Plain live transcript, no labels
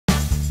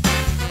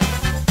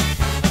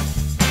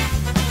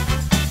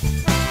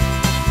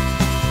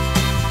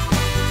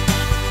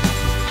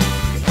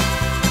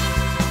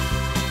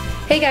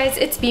guys,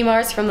 it's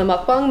Bmarsz from the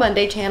Mukbang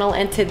Monday channel,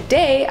 and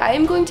today I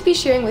am going to be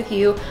sharing with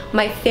you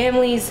my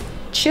family's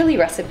chili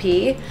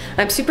recipe.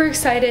 I'm super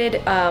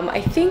excited.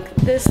 I think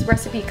this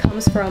recipe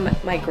comes from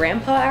my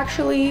grandpa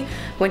actually.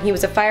 When he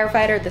was a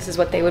firefighter, this is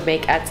what they would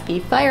make at the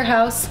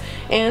firehouse.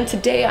 And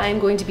today I'm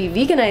going to be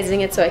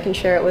veganizing it so I can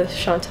share it with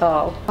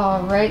Chantal.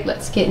 Alright,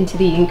 let's get into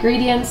the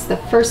ingredients. The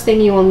first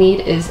thing you will need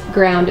is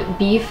ground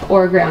beef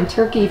or ground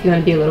turkey if you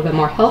want to be a little bit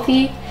more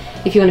healthy.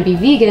 If you want to be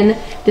vegan,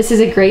 this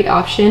is a great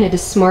option. It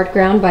is Smart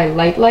Ground by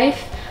Light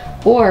Life.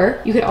 Or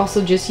you could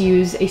also just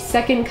use a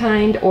second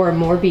kind or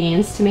more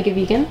beans to make it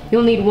vegan.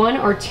 You'll need 1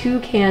 or 2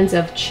 cans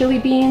of chili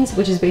beans,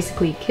 which is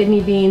basically kidney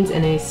beans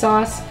in a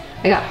sauce.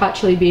 I got hot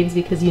chili beans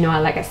because you know I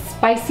like it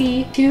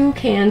spicy. 2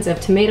 cans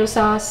of tomato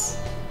sauce,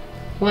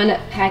 1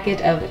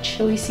 packet of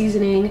chili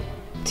seasoning,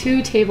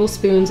 2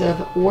 tablespoons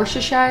of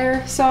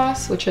Worcestershire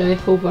sauce, which I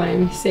hope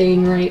I'm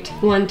saying right,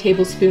 1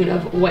 tablespoon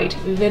of white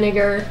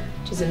vinegar,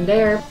 which is in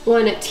there,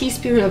 1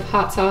 teaspoon of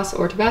hot sauce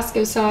or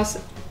Tabasco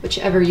sauce,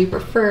 whichever you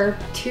prefer,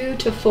 2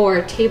 to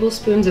 4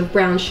 tablespoons of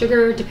brown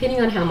sugar,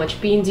 depending on how much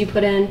beans you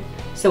put in.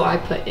 So I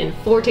put in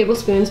 4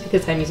 tablespoons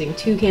because I'm using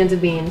 2 cans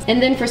of beans.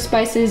 And then for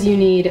spices, you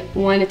need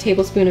 1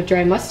 tablespoon of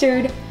dry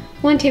mustard,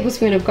 1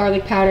 tablespoon of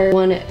garlic powder,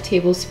 1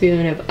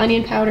 tablespoon of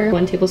onion powder,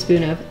 1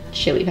 tablespoon of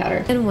chili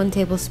powder, and 1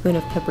 tablespoon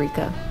of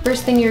paprika.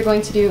 First thing you're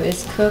going to do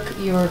is cook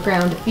your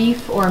ground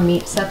beef or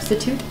meat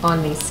substitute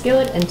on the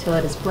skillet until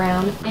it is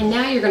brown. And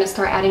now you're going to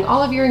start adding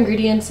all of your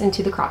ingredients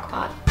into the crock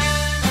pot.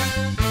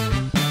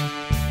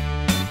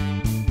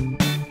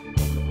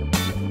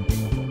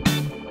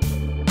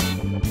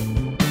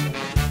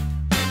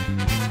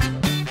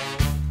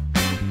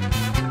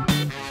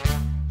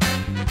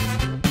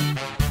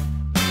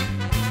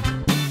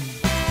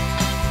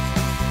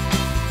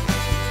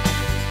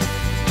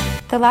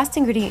 The last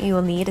ingredient you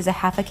will need is a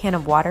half a can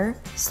of water.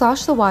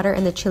 Slosh the water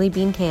in the chili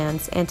bean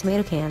cans and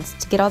tomato cans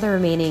to get all the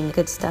remaining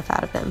good stuff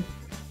out of them.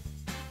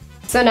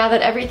 So now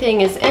that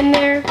everything is in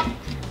there,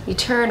 you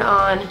turn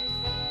on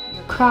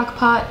your crock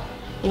pot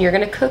and you're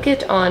gonna cook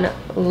it on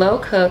low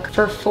cook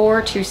for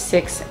 4 to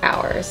 6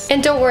 hours.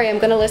 And don't worry, I'm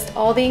gonna list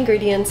all the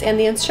ingredients and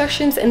the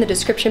instructions in the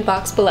description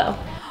box below.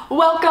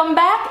 Welcome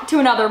back to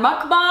another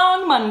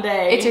Mukbang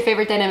Monday. It's your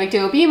favorite dynamic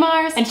duo,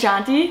 Bmarsz and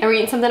Shanti, and we're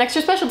eating something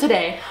extra special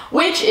today,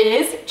 which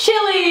is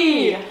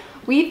chili.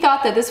 We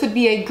thought that this would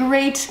be a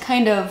great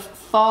kind of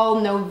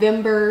fall,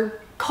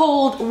 November,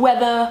 cold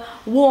weather,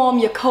 warm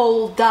your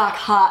cold, dark,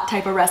 hot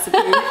type of recipe.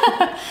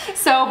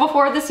 So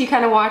before this, you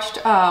kind of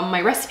watched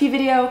my recipe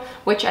video,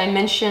 which I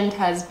mentioned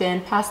has been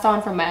passed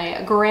on from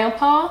my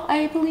grandpa,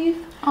 I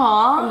believe.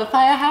 Aww. From the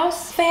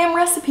firehouse. Fam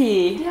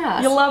recipe.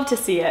 Yeah. You'll love to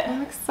see it.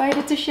 I'm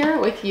excited to share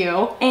it with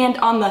you. And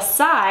on the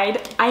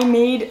side, I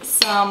made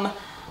some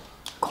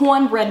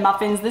cornbread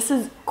muffins. This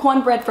is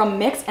cornbread from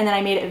mix, and then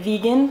I made it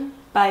vegan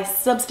by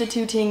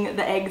substituting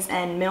the eggs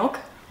and milk.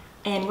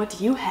 And what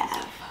do you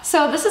have?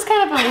 So this is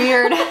kind of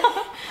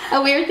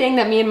a weird thing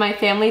that me and my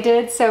family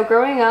did. So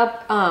growing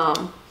up,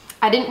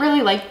 I didn't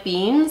really like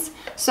beans,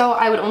 so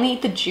I would only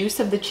eat the juice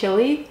of the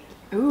chili.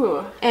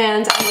 Ooh.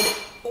 And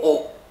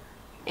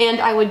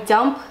I would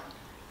dump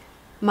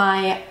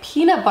my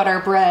peanut butter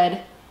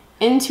bread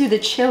into the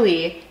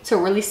chili so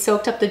it really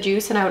soaked up the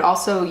juice, and I would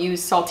also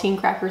use saltine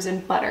crackers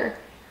and butter.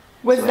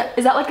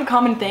 Is that like a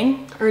common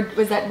thing, or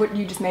was that what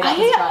you just made up as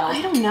a child?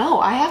 I don't know.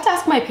 I have to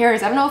ask my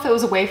parents. I don't know if it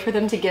was a way for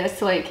them to get us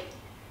to like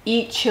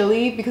eat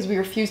chili because we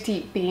refused to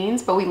eat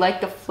beans, but we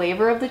like the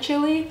flavor of the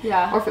chili.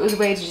 Yeah. Or if it was a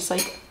way to just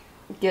like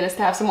get us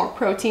to have some more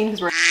protein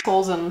because we're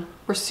assholes and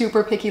we're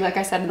super picky, like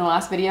I said in the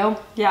last video.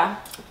 Yeah.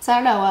 So I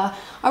don't know.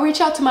 I'll reach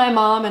out to my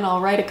mom and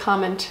I'll write a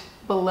comment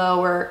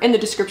below or in the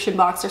description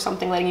box or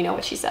something letting you know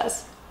what she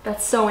says.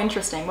 That's so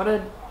interesting. What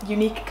a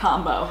unique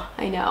combo.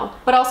 I know.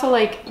 But also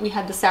like we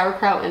had the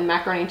sauerkraut and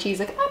macaroni and cheese.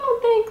 Like I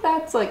don't think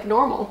that's like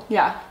normal.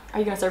 Yeah. Are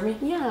you gonna serve me?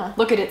 Yeah.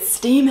 Look at it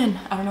steaming.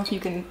 I don't know if you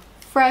can.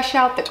 Fresh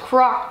out the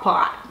crock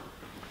pot.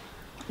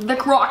 The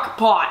crock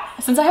pot.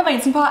 Since I have my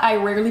Instant Pot, I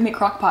rarely make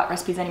crock pot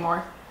recipes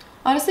anymore.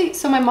 Honestly,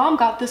 so my mom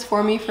got this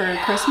for me for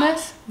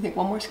Christmas. I think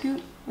one more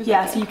scoop.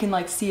 Yeah, so you can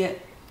like see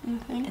it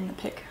in the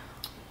pic.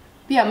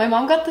 Yeah, my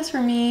mom got this for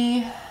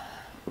me, I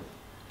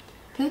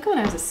feel like when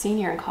I was a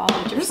senior in college or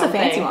something. This is a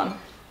fancy one.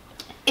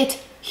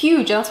 It's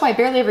huge, and that's why I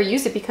barely ever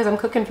use it because I'm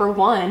cooking for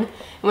 1. And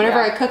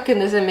whenever I cook in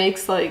this, it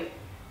makes like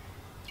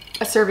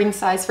a serving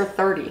size for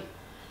 30.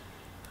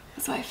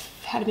 So I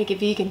had to make it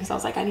vegan because I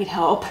was like, I need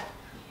help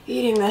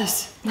eating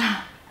this.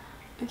 I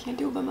can't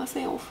do it by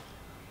myself.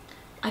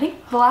 I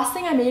think the last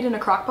thing I made in a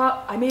crock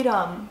pot, I made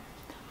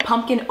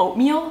pumpkin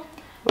oatmeal.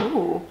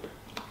 Ooh.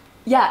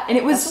 Yeah, and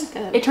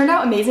it turned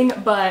out amazing,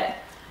 but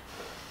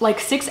like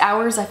 6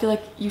 hours, I feel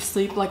like you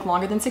sleep like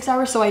longer than 6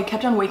 hours, so I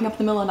kept on waking up in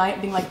the middle of the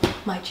night being like,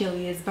 my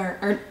chili is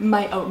burnt, or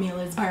my oatmeal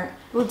is burnt.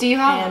 Well, do you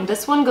have, and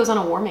this one goes on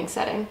a warming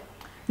setting?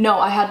 No,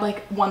 I had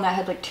like one that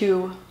had like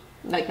 2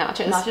 like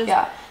notches. Notches?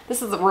 Yeah.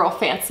 This is a real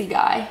fancy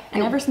guy.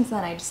 And ever since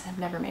then, I just have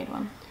never made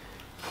one.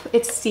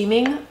 It's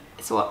steaming,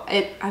 so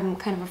I'm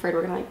kind of afraid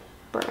we're gonna like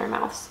burn our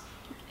mouths.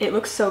 It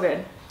looks so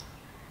good.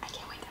 I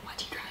can't wait to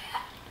watch you try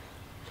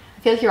it.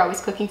 I feel like you're always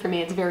cooking for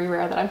me. It's very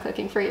rare that I'm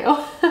cooking for you.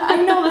 I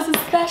know, this is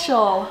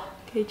special.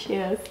 Okay,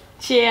 cheers.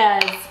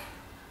 Cheers. I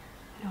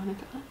don't want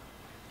to do that.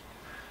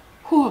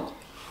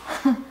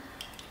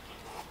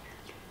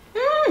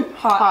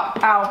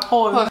 Hot. Ow.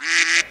 Holy.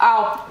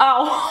 Ow.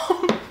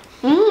 Ow.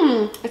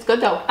 It's good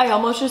though. I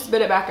almost just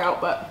spit it back out,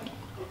 but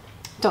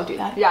Don't do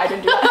that. yeah, I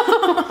didn't do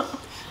that.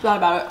 Thought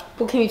about it.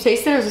 Well, can you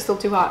taste it or is it still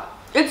too hot?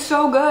 It's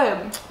so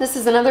good. This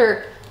is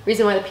another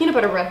reason why the peanut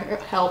butter bread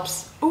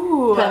helps.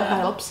 Ooh. That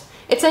helps.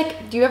 It's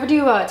like, do you ever do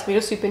tomato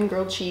soup and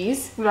grilled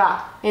cheese?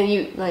 Yeah. And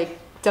you like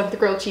dump the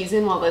grilled cheese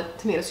in while the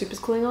tomato soup is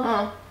cooling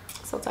off?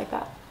 So it's like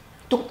that.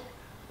 Don't.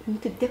 You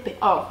need to dip it.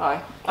 Oh,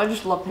 sorry. I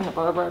just love peanut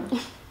butter bread.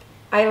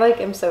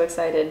 am so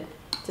excited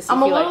to see I'm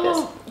if a you like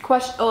little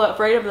this.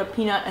 afraid of the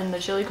peanut and the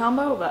chili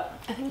combo, but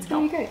I think it's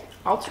gonna be great.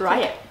 I'll try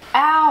it.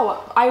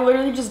 Ow! I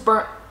literally just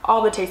burnt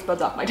all the taste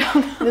buds off my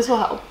tongue. This will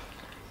help.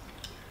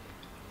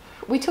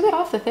 We took it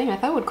off the thing. I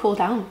thought it would cool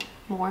down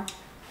more.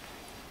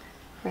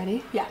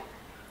 Ready? Yeah.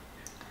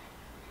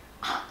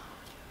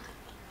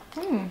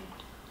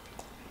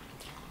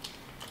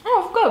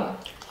 Oh, it's good.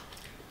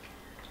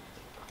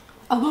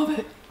 I love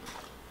it.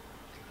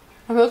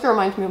 I feel like it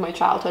reminds me of my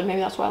childhood. Maybe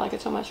that's why I like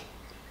it so much.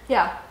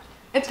 Yeah.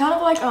 It's kind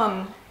of like,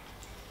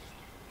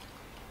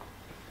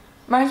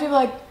 reminds me of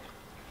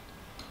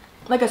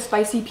like a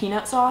spicy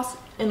peanut sauce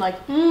in like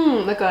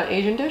an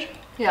Asian dish?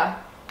 yeah.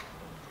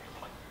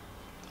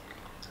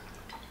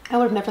 I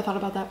would have never thought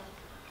about that.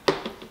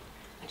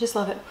 I just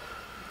love it.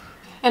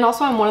 And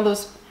also I'm one of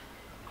those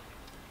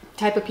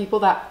type of people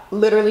that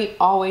literally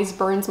always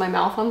burns my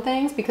mouth on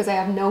things because I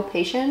have no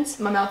patience.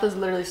 My mouth is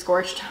literally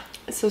scorched.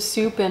 So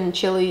soup and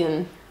chili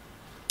and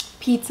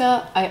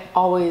pizza, I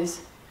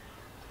always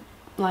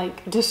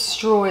like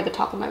destroy the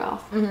top of my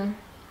mouth. I think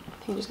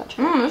you just got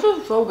chili. This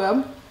is so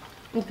good.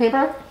 The peanut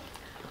butter?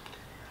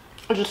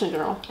 Or just in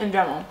general? In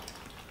general.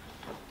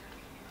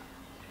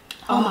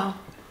 Oh.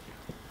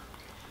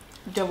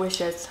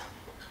 Delicious.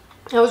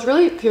 I was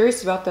really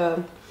curious about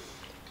the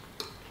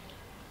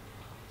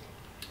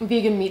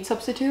vegan meat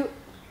substitute,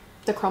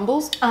 the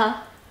crumbles.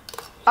 I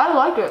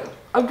like it.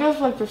 I just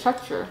like the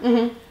texture.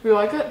 You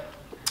like it?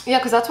 Yeah,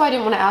 because that's why I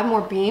didn't want to add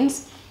more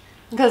beans,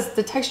 because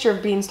the texture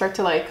of beans start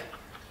to like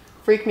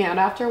freak me out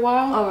after a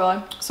while. Oh,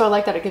 really? So I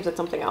like that it gives it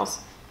something else.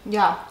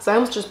 Yeah. So I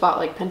almost just bought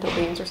like pinto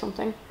beans or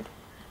something.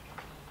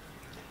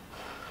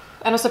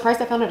 And I was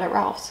surprised I found it at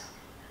Ralph's.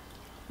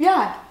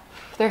 Yeah.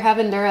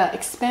 They're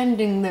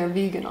expanding their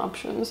vegan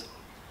options.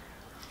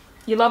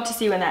 You love to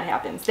see when that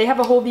happens. They have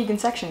a whole vegan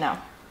section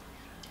now.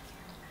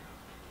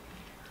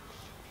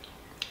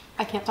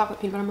 I can't talk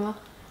with peanut butter in my mouth.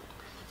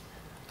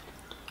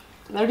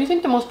 What do you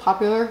think the most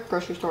popular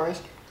grocery store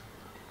is?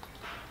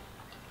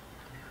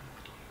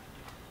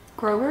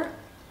 Kroger?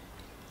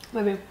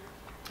 Maybe.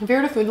 Have you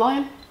heard of Food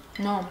Lion?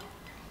 No.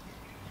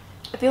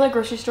 I feel like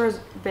grocery stores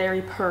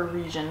vary per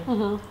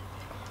region.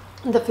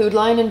 The Food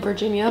Lion in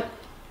Virginia.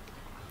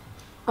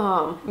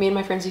 Me and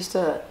my friends used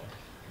to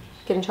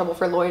get in trouble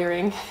for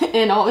loitering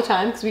in all the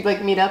time because we'd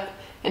like meet up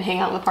and hang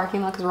out in the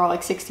parking lot because we're all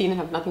like 16 and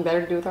have nothing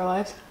better to do with our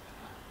lives.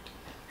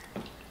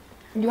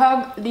 You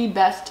have the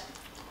best.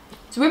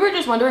 So we were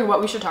just wondering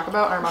what we should talk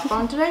about on our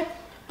mukbang today.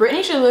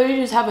 Brittany should literally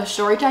just have a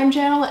story time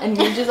channel and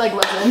we just like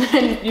listen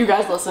and you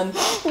guys listen.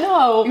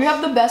 No. You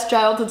have the best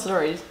childhood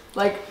stories.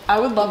 Like, I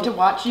would love to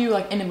watch you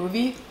like in a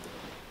movie.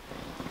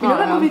 You know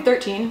that movie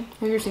 13?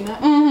 Have you ever seen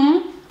that?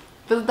 I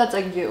feel like that's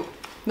like you.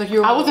 Like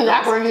you. I wasn't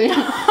that crazy.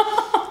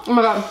 Oh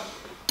my god.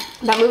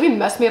 That movie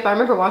messed me up. I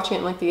remember watching it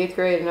in like the 8th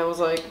grade and I was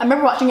like, I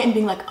remember watching it and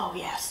being like, oh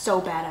yeah, so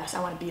badass.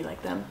 I want to be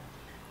like them.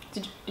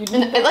 Did you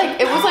and it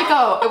was like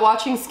a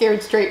watching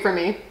Scared Straight for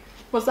me.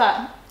 What's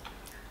that?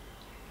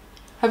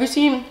 Have you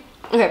seen,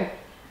 okay,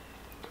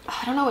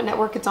 I don't know what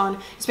network it's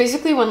on. It's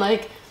basically when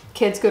like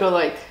kids go to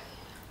like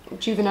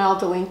juvenile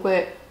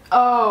delinquent.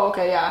 Oh,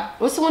 okay, yeah.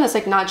 What's the one that's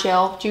like not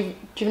jail?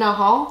 Juvenile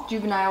hall?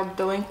 Juvenile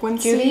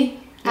delinquency? Juvie?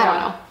 Yeah. I don't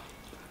know.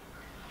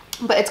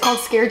 But it's called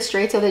Scared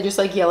Straight, so they just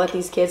like yell at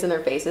these kids in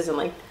their faces and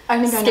like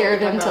scare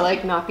them to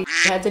like not be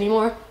heads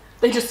anymore.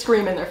 They just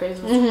scream in their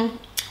faces. Me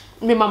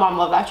and my mom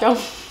love that show.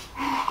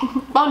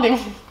 Bonding.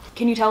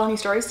 Can you tell any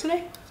stories today?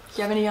 Do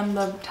you have any on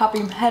the top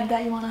of your head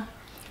that you wanna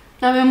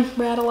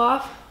rattle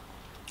off?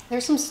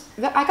 There's some,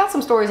 I got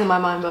some stories in my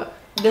mind, but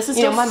this is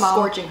still my mom.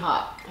 Scorching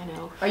hot. I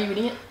know. Are you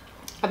eating it?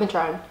 I've been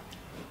trying.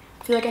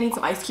 I feel like I need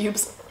some ice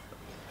cubes.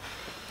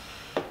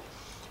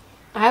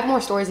 I have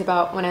more stories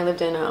about when I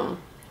lived in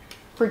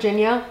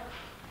Virginia,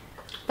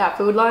 that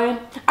Food Lion.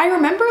 I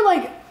remember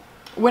like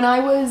when I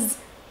was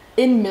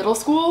in middle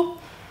school,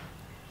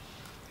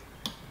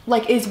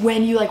 like is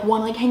when you like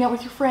want to like hang out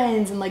with your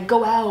friends and like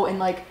go out and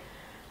like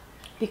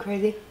be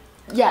crazy.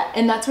 Yeah,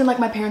 and that's when like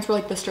my parents were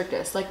like the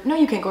strictest. Like, no,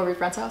 you can't go over your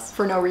friend's house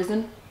for no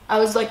reason. I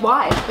was like,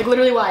 why? Like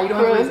literally why? You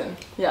don't have a reason.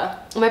 Yeah.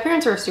 My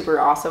parents are super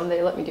awesome.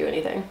 They let me do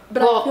anything.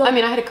 But well, I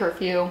mean, I had a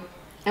curfew.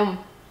 And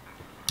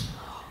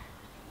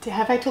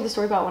have I told the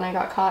story about when I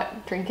got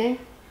caught drinking?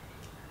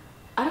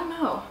 I don't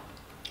know.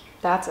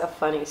 That's a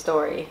funny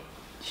story.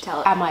 You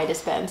tell it. At my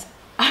dispense.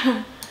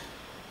 I'm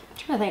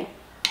trying to think.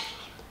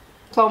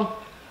 So,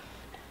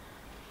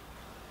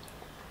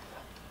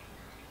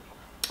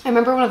 I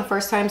remember one of the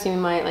first times me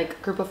and my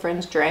like group of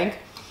friends drank.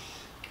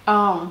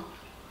 We're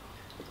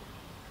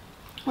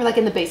like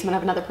in the basement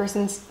of another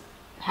person's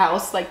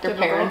house, like their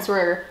parents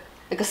were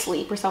like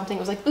asleep or something. It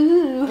was like,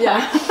 ooh.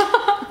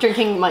 Yeah.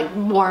 Drinking like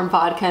warm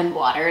vodka and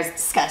water is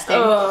disgusting.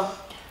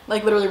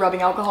 Like literally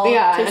rubbing alcohol.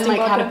 Yeah, and like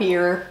vodka. had a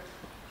beer.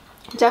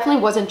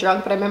 Definitely wasn't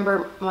drunk, but I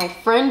remember my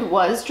friend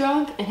was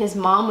drunk and his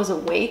mom was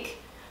awake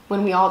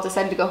when we all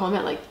decided to go home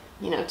at like,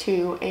 you know,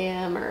 2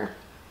 a.m. or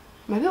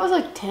maybe it was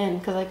like 10,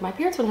 because like my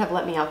parents wouldn't have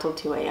let me out till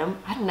 2 a.m.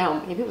 I don't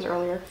know, maybe it was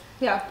earlier.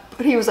 Yeah.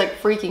 But he was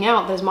like freaking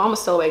out that his mom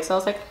was still awake, so I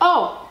was like,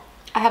 oh,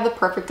 I have the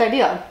perfect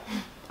idea.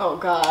 Oh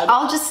God.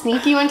 I'll just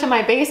sneak you into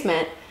my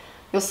basement,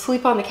 you'll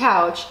sleep on the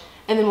couch,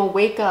 and then we'll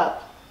wake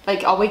up,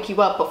 like I'll wake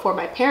you up before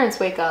my parents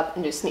wake up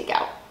and just sneak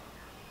out.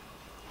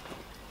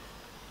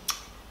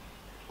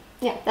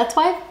 Yeah, that's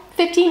why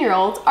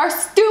 15-year-olds are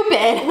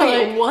stupid.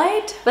 Wait,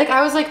 what? Like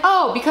I was like,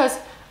 oh, because,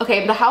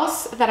 okay, the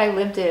house that I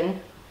lived in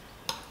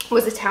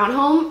was a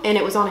townhome and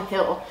it was on a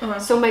hill.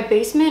 So my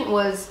basement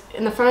was,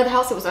 in the front of the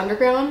house it was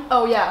underground.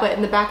 Oh yeah. But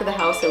in the back of the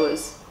house it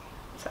was,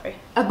 sorry,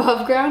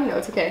 above ground? No,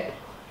 it's okay.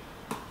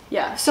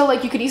 Yeah. So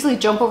like you could easily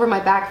jump over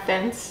my back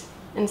fence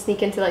and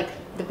sneak into like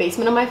the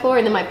basement of my floor,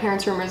 and then my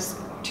parents' room was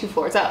 2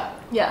 floors up.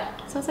 Yeah.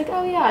 So I was like,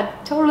 oh yeah,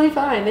 totally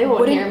fine. They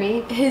won't hear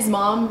me. His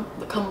mom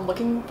come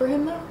looking for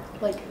him though?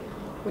 Like,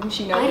 wouldn't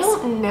she notice? I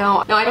don't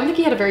know. No, I don't think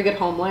he had a very good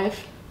home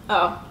life.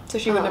 Oh, so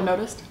she wouldn't have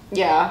noticed?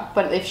 Yeah,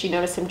 but if she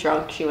noticed him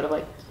drunk, she would have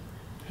like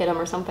hit him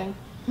or something.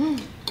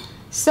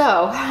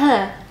 So,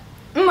 oh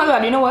my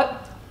God, you know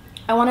what?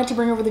 I wanted to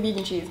bring over the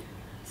vegan cheese.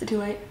 Is it too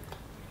late?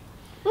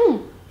 Should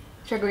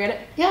I go get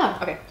it? Yeah.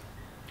 Okay.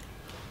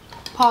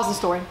 Pause the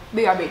story.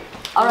 BRB.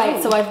 All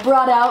right, so I've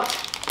brought out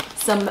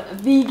some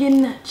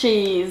vegan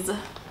cheese.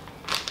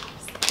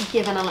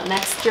 Giving them an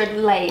extra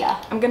layer.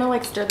 I'm gonna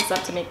like stir this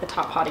up to make the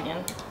top hot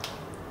again.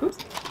 Oops.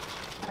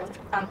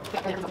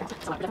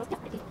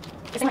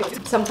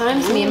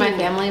 Sometimes me and my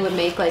family would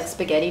make like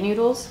spaghetti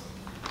noodles,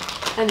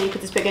 and then you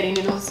put the spaghetti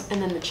noodles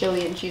and then the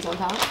chili and cheese on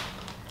top.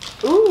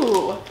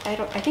 Ooh, I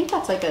think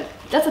that's like a,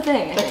 That's a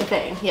thing. that's a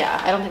thing.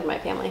 Yeah, I don't think my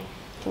family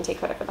can take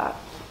credit for that.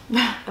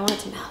 I want it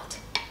to melt.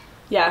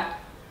 Yeah.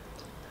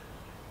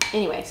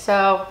 Anyway,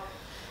 so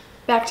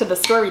Back to the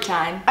story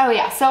time. oh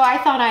yeah, so I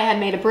thought I had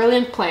made a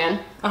brilliant plan.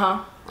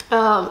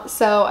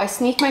 So I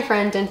sneak my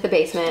friend into the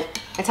basement.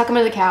 I tuck him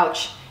into the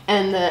couch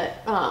and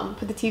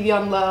put the TV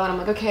on low, and I'm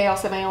like, okay, I'll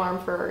set my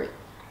alarm for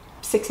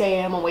 6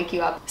 a.m. I'll wake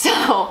you up.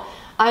 So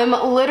I'm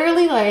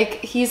literally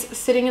like, he's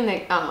sitting in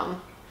the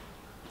on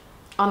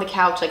the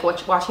couch, like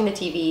watching the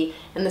TV,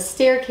 and the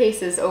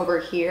staircase is over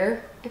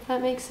here, if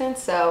that makes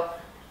sense. So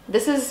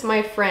this is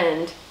my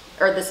friend,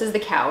 or this is the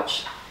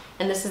couch,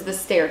 and this is the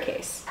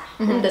staircase,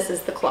 and this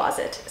is the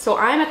closet. So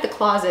I'm at the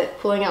closet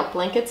pulling out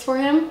blankets for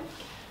him.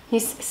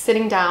 He's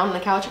sitting down on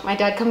the couch. My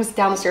dad comes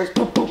down the stairs,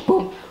 boom, boom,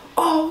 boom.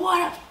 Oh,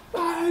 what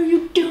are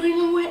you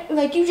doing?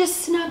 Like, you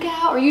just snuck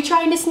out? Are you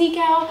trying to sneak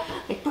out?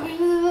 Like, blah,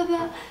 blah,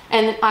 blah.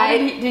 And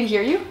Did he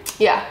hear you?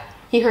 yeah,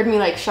 he heard me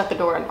like shut the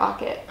door and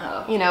lock it.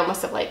 Oh. You know,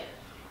 must have like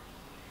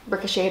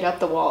ricocheted up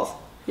the walls.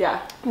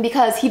 Yeah.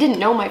 Because he didn't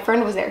know my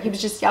friend was there. He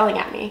was just yelling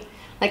at me,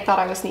 like thought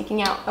I was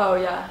sneaking out. Oh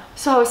yeah.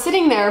 So I was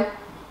sitting there,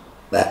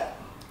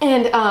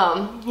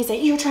 and he's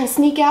like, "You were trying to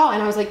sneak out?"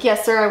 And I was like,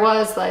 "Yes, sir, I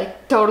was."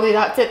 Like, totally,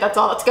 that's it. That's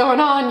all that's going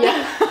on.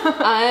 Yeah,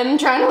 I'm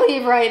trying to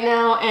leave right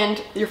now.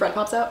 And Your friend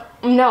pops out?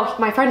 no,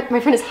 my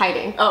friend is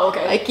hiding. Oh,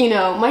 okay. Like, you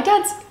know, my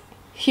dad's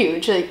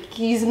huge. Like,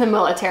 he's in the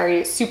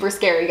military, super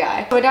scary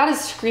guy. My dad is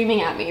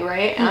screaming at me,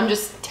 right? And I'm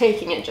just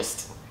taking it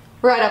just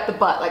right up the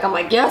butt. Like, I'm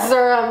like, yes,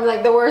 sir. I'm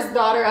like the worst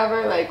daughter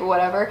ever. Like,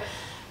 whatever.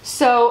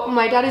 So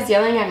my dad is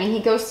yelling at me. He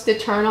goes to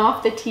turn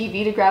off the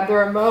TV to grab the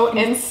remote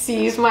and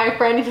sees my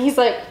friend, and he's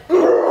like, like,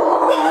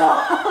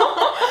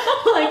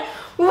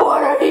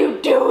 what are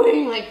you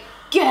doing? Like,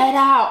 get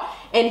out.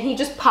 And he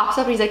just pops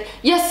up and he's like,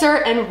 yes,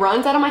 sir, and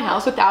runs out of my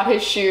house without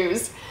his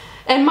shoes.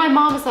 And my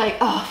mom is like,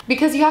 oh,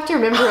 because you have to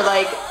remember,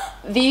 like,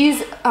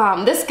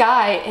 this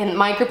guy and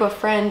my group of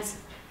friends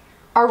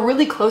are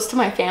really close to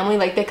my family.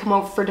 Like, they come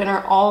over for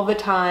dinner all the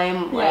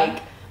time. Yeah.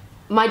 Like,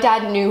 my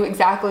dad knew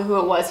exactly who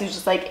it was. He was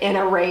just like in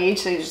a rage,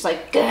 so he was just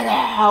like, get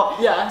out.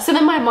 Yeah. So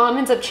then my mom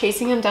ends up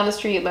chasing him down the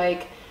street,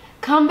 like,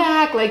 come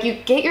back, like, you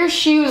get your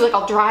shoes, like,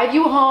 I'll drive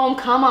you home,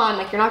 come on,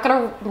 like, you're not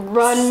gonna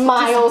run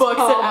miles books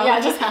home. it out Yeah,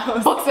 of just the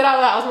house. books it out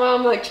of the house. My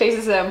mom like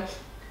chases him.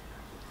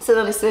 So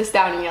then he sits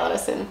down and yells at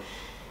us,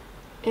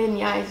 and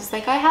yeah, he's just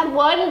like, I had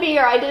one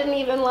beer, I didn't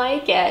even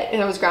like it.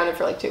 And I was grounded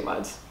for like 2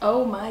 months.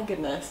 Oh my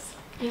goodness.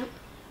 Yep.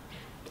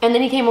 And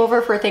then he came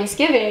over for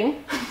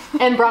Thanksgiving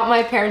and brought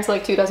my parents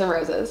like 2 dozen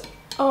roses.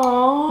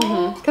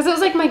 Oh. Because it was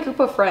like my group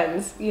of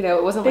friends, you know,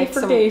 it wasn't They like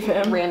some forgave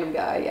him. random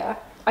guy, yeah.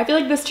 I feel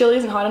like this chili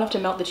isn't hot enough to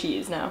melt the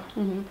cheese now.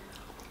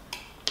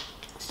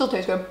 Still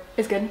tastes good.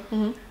 It's good?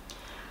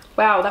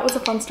 Wow, that was a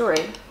fun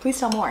story. Please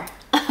tell more.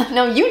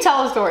 No, you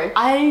tell a story.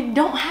 I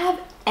don't have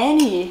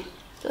any.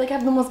 I feel like I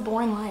have the most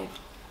boring life.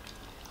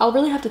 I'll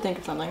really have to think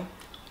of something.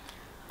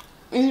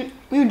 You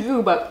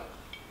do, but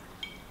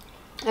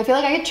I feel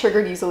like I get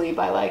triggered easily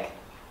by like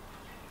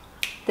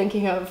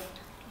thinking of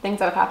things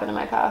that have happened in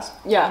my past.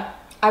 Yeah,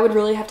 I would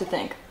really have to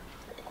think.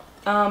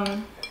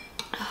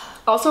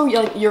 Also,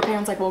 like, your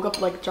parents like woke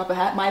up, like, drop a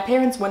hat. My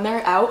parents, when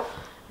they're out,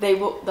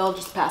 they'll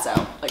just pass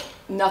out. Like,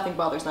 nothing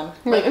bothers them.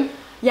 Like, Really?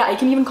 yeah, I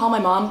can even call my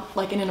mom,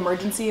 like, in an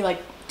emergency,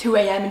 like 2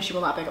 a.m. and she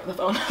will not pick up the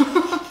phone.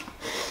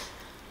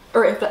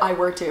 Or if I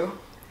were to,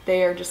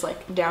 they are just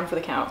like down for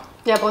the count.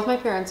 Yeah, both my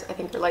parents, I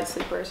think, are light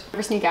sleepers.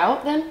 Ever sneak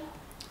out then?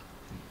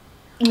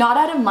 Not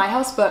out of my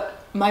house,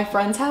 but my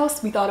friend's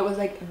house. We thought it was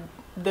like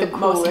the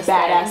most coolest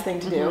badass thing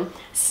to do.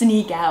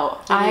 Sneak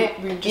out.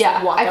 And we just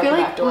like, walk I out feel the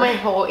like back door. my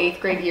whole 8th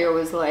grade year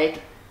was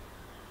like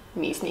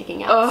me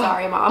sneaking out.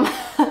 Sorry, Mom.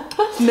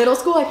 Middle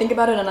school, I think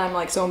about it and I'm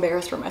like so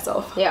embarrassed for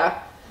myself.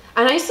 Yeah.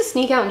 And I used to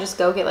sneak out and just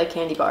go get like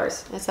candy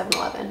bars at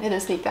 7-Eleven and then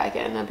sneak back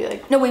in. I'd be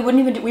like, No, we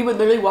wouldn't even we would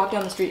literally walk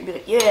down the street and be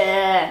like,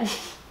 yeah,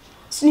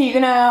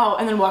 sneaking out,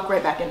 and then walk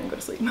right back in and go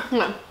to sleep.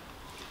 no.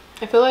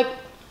 I feel like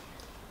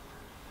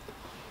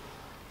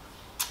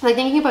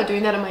thinking about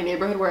doing that in my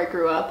neighborhood where I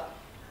grew up,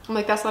 I'm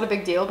like, that's not a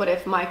big deal, but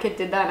if my kid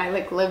did that and I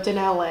like lived in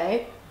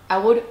LA, I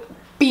would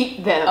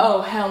beat them. Oh,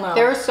 hell no.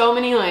 There are so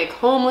many like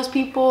homeless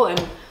people, and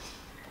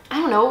I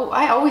don't know,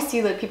 I always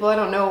see like people I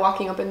don't know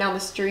walking up and down the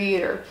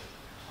street, or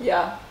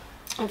Yeah.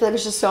 I feel like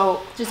it's just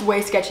so, Just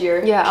way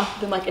sketchier. yeah.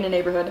 Than like in a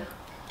neighborhood.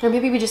 Or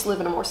maybe we just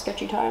live in a more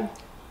sketchy time.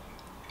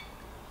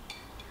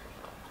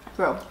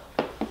 Bro.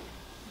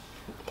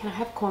 Can I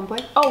have corn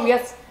bread? Oh,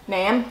 yes,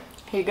 ma'am.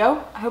 Here you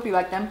go. I hope you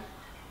like them.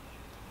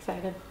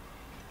 Excited.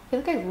 I feel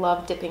like I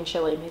love dipping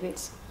chili. Maybe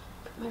it's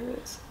my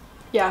roots.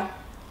 Yeah.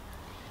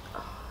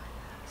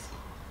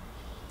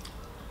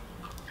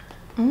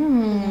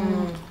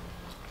 Mmm.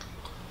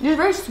 You're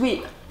very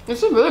sweet.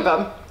 This is really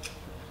good.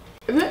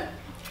 Isn't it?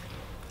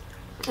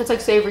 It's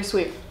like savory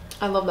sweet.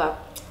 I love that.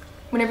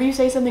 Whenever you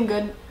say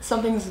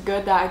something's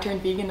good that I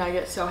turned vegan, I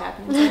get so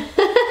happy.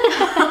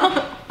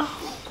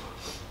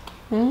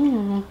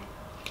 Mmm.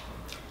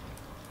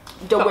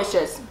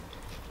 Delicious.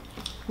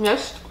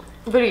 Next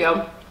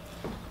video,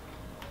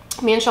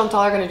 me and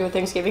Chantal are gonna do a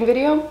Thanksgiving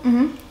video.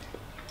 Mm-hmm.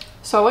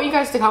 So I want you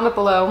guys to comment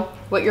below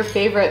what your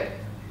favorite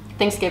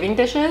Thanksgiving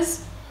dish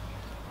is.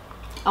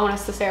 I want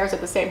us to say ours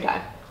at the same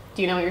time.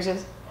 Do you know what yours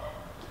is?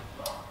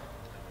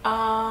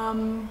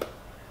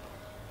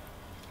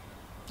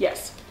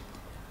 Yes.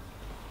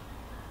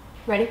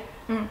 Ready?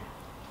 Mm.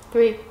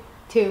 3,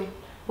 2,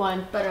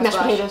 1. Butternut Mashed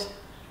squash.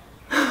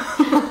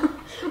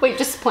 potatoes. Wait,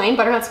 just plain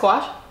butternut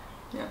squash?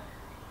 Yeah.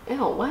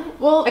 Ew, what?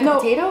 Well, like no. a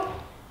potato?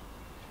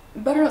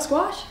 Butternut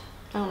squash?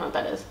 I don't know what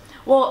that is.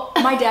 Well,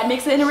 my dad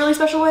makes it in a really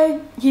special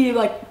way. He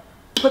like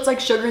puts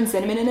like sugar and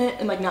cinnamon in it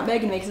and like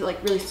nutmeg and makes it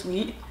like really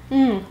sweet.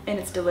 Mm. And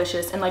it's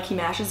delicious. And like he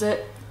mashes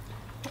it.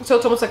 So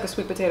it's almost like a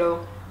sweet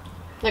potato.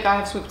 Like I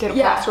have sweet potato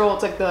casserole.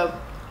 It's like the...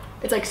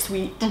 It's like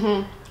sweet.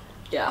 Mm-hmm.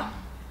 Yeah.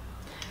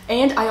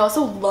 And I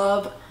also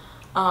love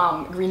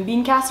green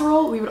bean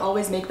casserole. We would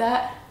always make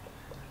that.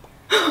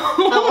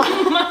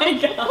 Oh my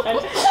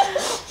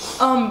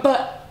god.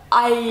 But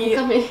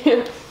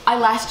I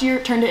last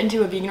year turned it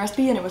into a vegan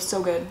recipe and it was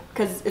so good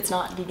because it's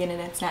not vegan in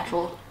its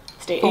natural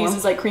state. It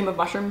uses like cream of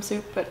mushroom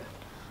soup, but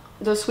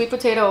the sweet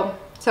potato.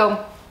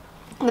 So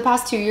in the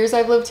past 2 years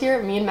I've lived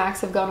here, me and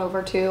Max have gone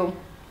over to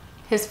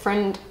his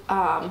friend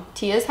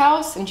Tia's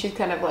house, and she's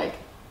kind of like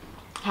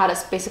had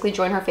us basically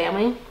join her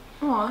family.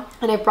 Aww.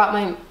 And I brought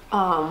my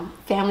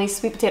family's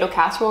sweet potato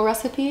casserole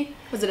recipe.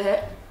 Was it a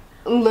hit?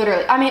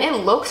 Literally. I mean, it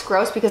looks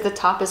gross because the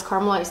top is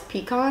caramelized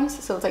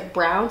pecans, so it's like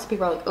brown, so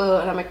people are like,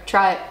 ugh, and I'm like,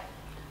 try it.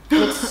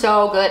 And it's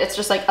so good. It's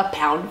just like a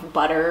pound of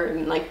butter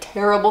and like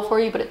terrible for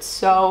you, but it's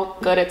so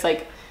good. It's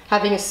like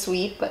having a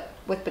sweet, but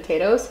with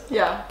potatoes.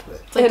 Yeah.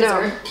 It's like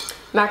dessert.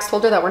 Max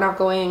told her that we're not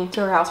going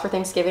to her house for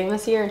Thanksgiving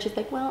this year, and she's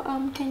like, well,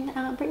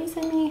 can Brittany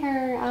send me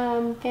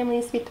her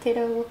family's sweet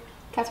potato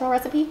casserole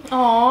recipe?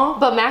 Aww.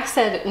 But Max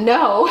said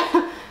no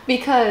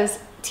because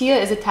Tia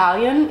is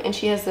Italian and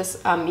she has this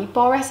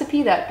meatball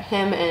recipe that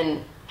him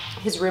and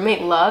his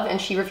roommate love,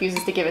 and she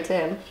refuses to give it to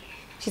him.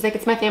 She's like,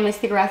 it's my family's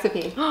secret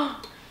recipe.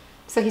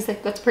 So he's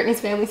like, that's Brittany's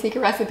family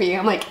secret recipe.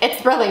 I'm like,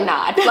 it's really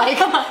not. Like,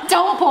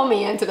 don't pull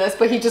me into this.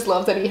 But he just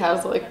loves that he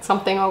has like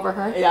something over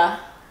her. Yeah,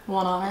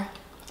 one on her.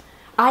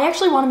 I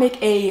actually want to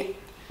make a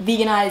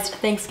veganized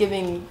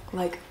Thanksgiving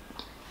like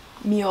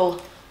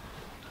meal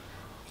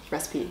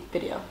recipe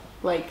video,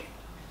 like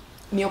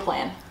meal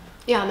plan.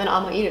 Yeah, and then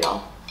I'm gonna eat it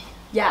all.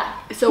 Yeah,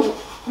 so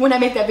when I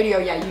make that video,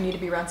 yeah, you need to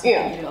be around so you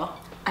can eat it all.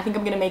 I think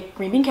I'm gonna make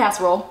green bean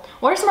casserole.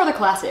 What are some other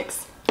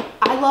classics?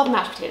 I love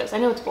mashed potatoes. I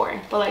know it's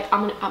boring, but like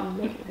I'm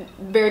making it.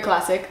 Very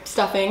classic.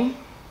 Stuffing.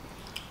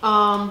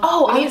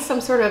 I need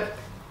some sort of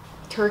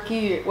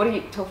turkey. What do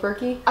you,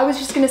 tofurkey? I was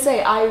just gonna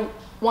say, I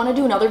want to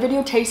do another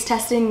video taste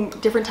testing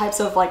different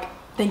types of like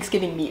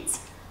Thanksgiving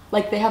meats.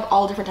 Like they have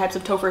all different types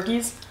of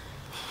tofurkeys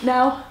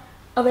now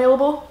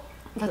available.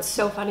 That's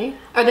so funny.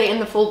 Are they in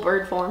the full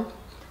bird form?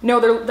 No,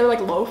 they're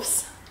like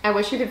loaves. I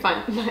wish you could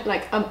find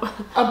like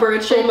A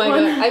bird shaped one.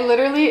 God. I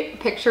literally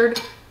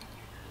pictured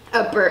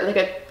a bird, like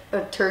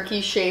a turkey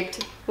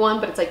shaped one,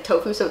 but it's like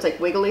tofu, so it's like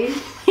wiggly.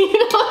 You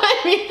know what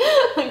I mean?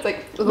 It's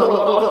like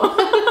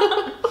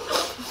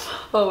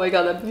Oh my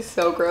god, that'd be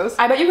so gross.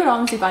 I bet you could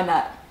honestly find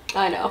that.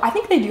 I know. I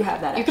think they do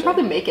have that. You could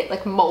probably make it,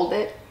 like mold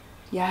it.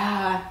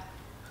 Yeah.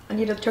 I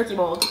need a turkey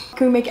mold.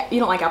 Can we make, you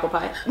don't like apple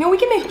pie? No, we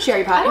can make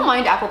cherry pie. I don't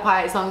mind apple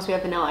pie as long as we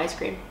have vanilla ice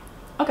cream.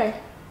 Okay.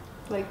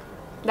 Like,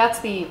 that's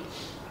the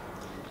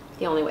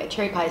only way.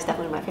 Cherry pie is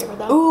definitely my favorite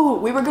though. Ooh,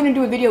 we were gonna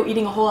do a video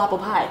eating a whole apple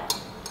pie.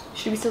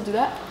 Should we still do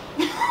that?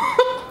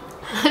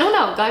 I don't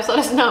know, guys, let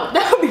us know.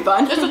 That would be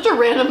fun. Just such a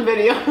random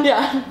video.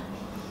 Yeah.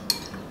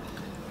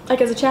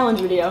 Like as a challenge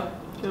video.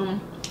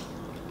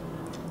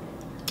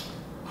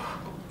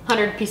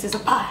 100 pieces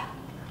of pie.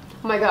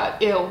 Oh my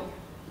god, ew.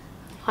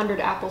 100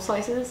 apple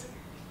slices.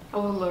 I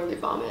will literally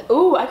vomit.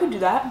 Ooh, I could do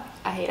that.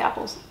 I hate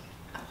apples.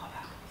 I love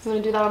apples. You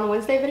wanna do that on a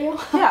Wednesday video?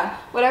 Yeah.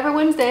 Whatever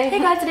Wednesday. Hey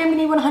guys, today I'm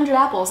gonna eat 100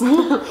 apples.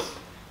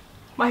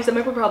 My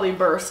stomach would probably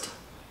burst.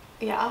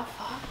 Yeah,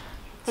 fuck.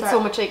 That's so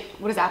much like,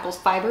 what is apples,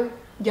 fiber?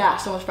 Yeah,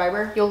 so much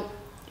fiber.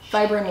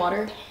 Fiber and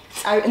water.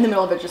 In the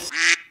middle of it just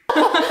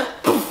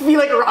be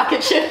like a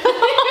rocket ship.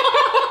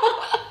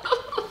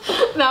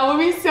 That would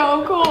be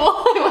so cool.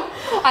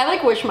 I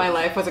like wish my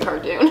life was a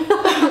cartoon.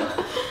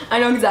 I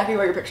know exactly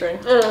what you're picturing.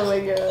 Oh my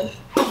god.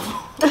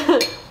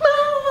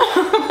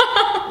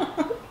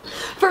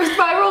 First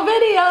viral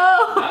video.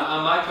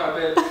 On my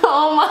carpet.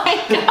 Oh my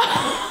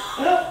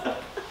god.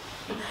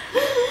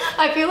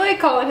 I feel like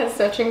Colin has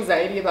such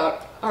anxiety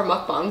about our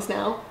mukbangs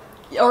now.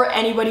 Or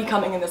anybody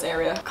coming in this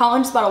area.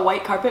 Colin just bought a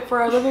white carpet for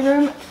our living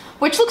room.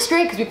 Which looks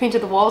great because we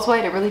painted the walls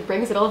white. It really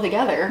brings it all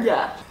together.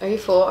 Yeah. Are you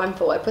full? I'm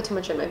full. I put too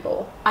much in my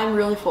bowl. I'm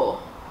really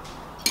full.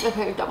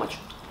 Okay, that much.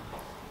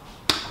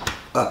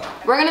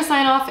 We're gonna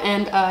sign off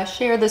and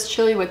share this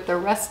chili with the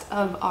rest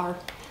of our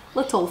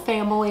little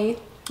family.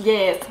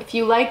 Yes. If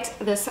you liked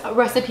this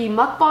recipe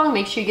mukbang,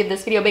 make sure you give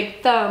this video a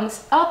big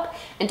thumbs up.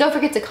 And don't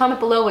forget to comment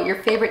below what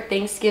your favorite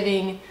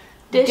Thanksgiving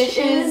dish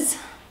is.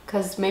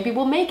 Because maybe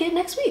we'll make it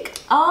next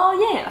week.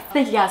 Oh yeah.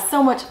 Thank you guys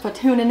so much for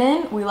tuning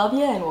in. We love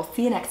you and we'll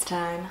see you next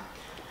time.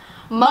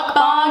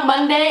 Mukbang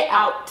Monday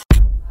out.